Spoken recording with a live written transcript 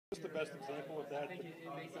best example of that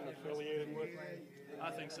you've been affiliated with? I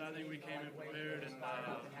think so. I think we came in prepared and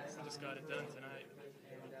just got it done tonight.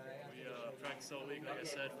 We practiced all week, like I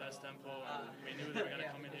said, fast tempo, and we knew they were going to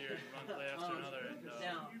come in here and run play after another. And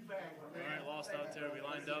we weren't lost out there. We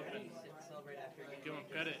lined up and give them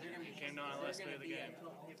credit. It came down to the last play of the game.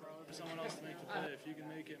 For someone else to make the play, if you can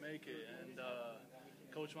make it, make it. And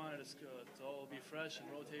Coach wanted us to all be fresh and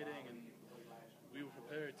rotating, and we were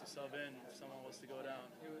prepared to sub in if someone was to go down.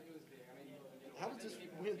 How does this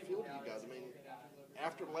win feel to you guys? I mean,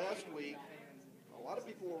 after last week, a lot of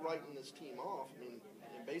people were writing this team off. I mean,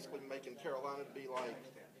 and basically making Carolina to be like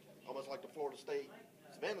almost like the Florida State,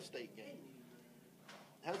 Savannah State game.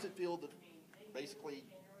 How does it feel to basically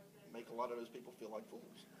make a lot of those people feel like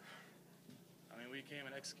fools? I mean, we came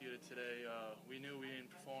and executed today. We knew we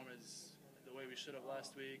didn't perform as the way we should have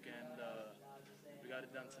last week, and we got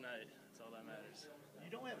it done tonight. That's all that matters.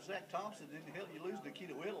 You don't have Zach Thompson, and hell, you lose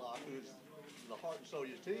Nikita Whitlock, who's the heart and soul of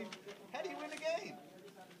your team. How do you win the game?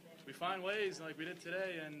 We find ways like we did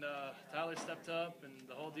today, and Tyler stepped up, and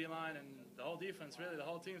the whole D-line and the whole defense, really, the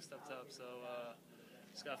whole team stepped up. So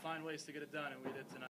just got to find ways to get it done, and we did tonight.